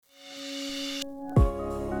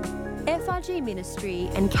FRG Ministry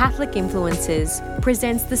and Catholic Influences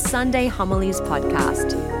presents the Sunday Homilies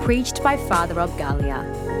podcast, preached by Father Rob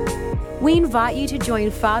Galea. We invite you to join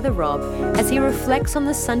Father Rob as he reflects on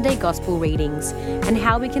the Sunday Gospel readings and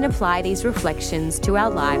how we can apply these reflections to our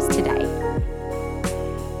lives today.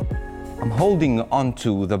 I'm holding on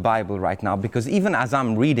to the Bible right now because even as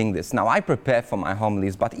I'm reading this, now I prepare for my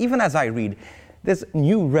homilies, but even as I read, there's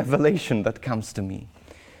new revelation that comes to me.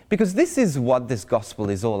 Because this is what this gospel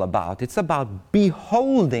is all about. It's about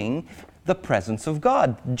beholding the presence of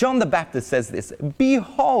God. John the Baptist says this,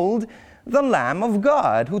 "Behold the Lamb of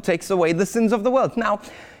God who takes away the sins of the world." Now,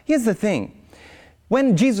 here's the thing.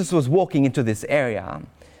 When Jesus was walking into this area,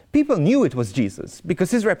 people knew it was Jesus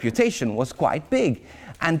because his reputation was quite big.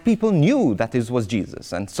 And people knew that this was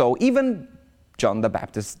Jesus. And so even John the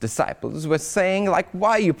Baptist's disciples were saying, like,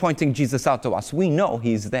 "Why are you pointing Jesus out to us? We know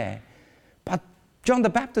he's there." But John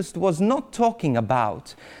the Baptist was not talking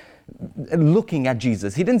about looking at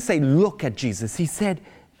Jesus. He didn't say, "Look at Jesus." He said,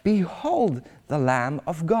 "Behold the Lamb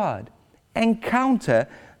of God." Encounter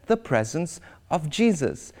the presence of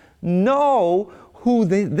Jesus. Know who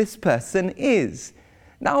this person is.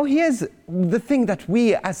 Now, here's the thing that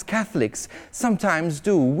we as Catholics sometimes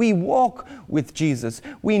do. We walk with Jesus.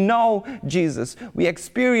 We know Jesus. We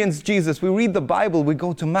experience Jesus. We read the Bible. We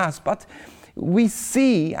go to Mass. But we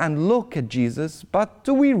see and look at Jesus. But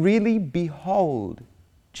do we really behold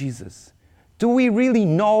Jesus? Do we really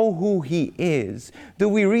know who he is? Do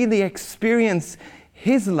we really experience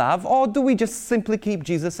his love? Or do we just simply keep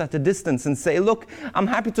Jesus at a distance and say, "Look, I'm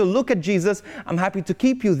happy to look at Jesus. I'm happy to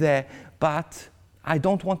keep you there. But I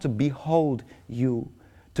don't want to behold you,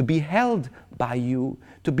 to be held by you,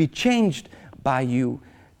 to be changed by you,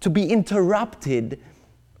 to be interrupted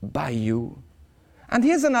by you." And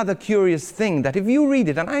here's another curious thing that if you read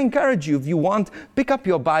it, and I encourage you, if you want, pick up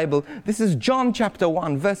your Bible. This is John chapter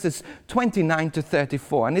 1, verses 29 to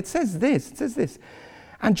 34. And it says this,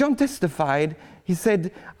 "And John testified, he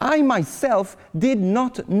said, I myself did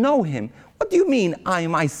not know him." What do you mean, "I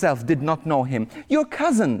myself did not know him"? You're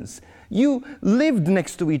cousins. You lived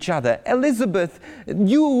next to each other. Elizabeth,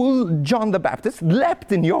 you, John the Baptist,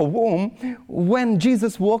 leapt in your womb when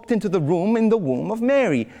Jesus walked into the room in the womb of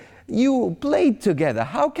Mary. You played together.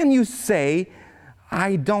 How can you say,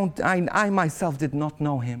 I myself did not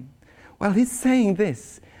know him"? Well, he's saying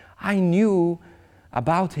this. I knew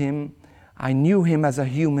about him. I knew him as a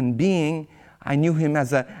human being. I knew him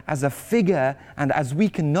as a figure, and as we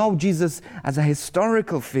can know Jesus as a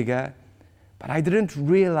historical figure. But I didn't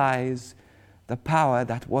realize the power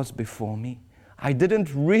that was before me. I didn't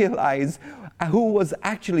realize who was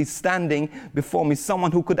actually standing before me,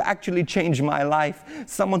 someone who could actually change my life,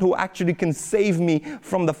 someone who actually can save me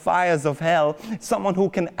from the fires of hell, someone who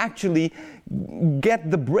can actually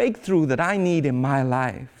get the breakthrough that I need in my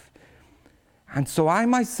life. And so I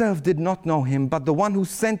myself did not know him, but the one who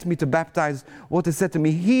sent me to baptize water said to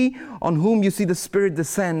me, "He on whom you see the Spirit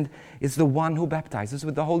descend is the one who baptizes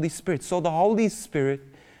with the Holy Spirit." So the Holy Spirit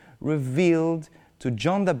revealed to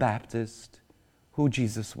John the Baptist who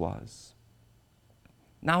Jesus was.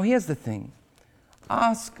 Now here's the thing.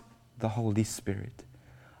 Ask the Holy Spirit.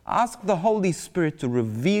 Ask the Holy Spirit to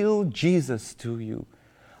reveal Jesus to you.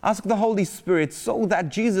 Ask the Holy Spirit so that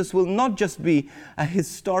Jesus will not just be a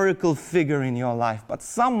historical figure in your life, but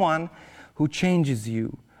someone who changes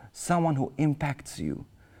you, someone who impacts you,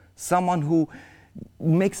 someone who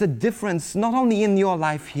makes a difference not only in your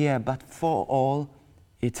life here, but for all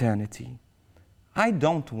eternity. I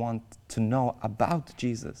don't want to know about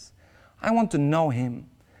Jesus. I want to know him.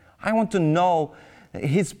 I want to know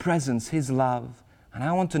his presence, his love, and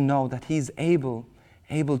I want to know that he's able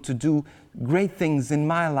to do great things in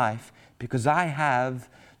my life because I have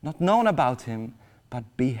not known about him, but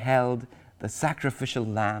beheld the sacrificial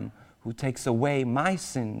Lamb who takes away my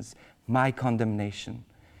sins, my condemnation.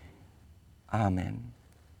 Amen.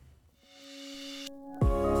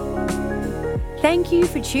 Thank you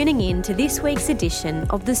for tuning in to this week's edition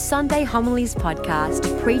of the Sunday Homilies podcast,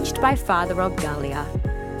 preached by Father Rob Galea.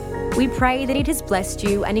 We pray that it has blessed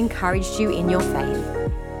you and encouraged you in your faith.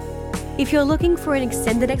 If you're looking for an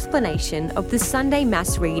extended explanation of the Sunday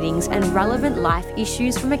Mass readings and relevant life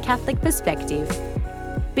issues from a Catholic perspective,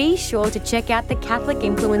 be sure to check out the Catholic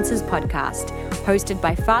Influences podcast, hosted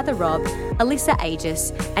by Father Rob, Alyssa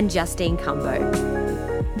Aegis, and Justine Cumbo.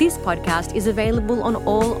 This podcast is available on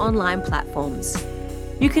all online platforms.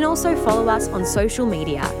 You can also follow us on social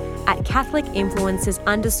media at Catholic Influences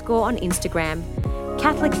 _ on Instagram,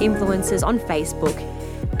 Catholic Influences on Facebook,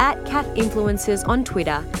 at Cath Influences on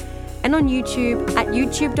Twitter, and on YouTube at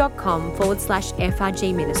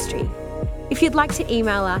youtube.com/FRG Ministry. If you'd like to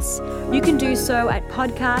email us, you can do so at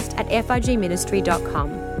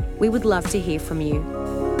podcast@frgministry.com. We would love to hear from you.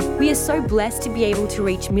 We are so blessed to be able to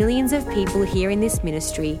reach millions of people here in this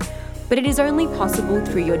ministry, but it is only possible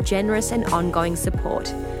through your generous and ongoing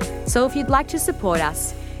support. So if you'd like to support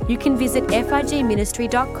us, you can visit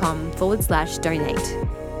frgministry.com/donate.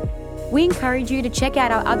 We encourage you to check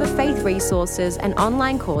out our other faith resources and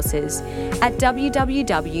online courses at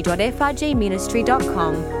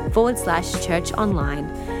www.frgministry.com/churchonline.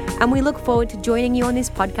 And we look forward to joining you on this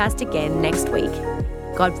podcast again next week.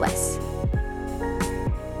 God bless.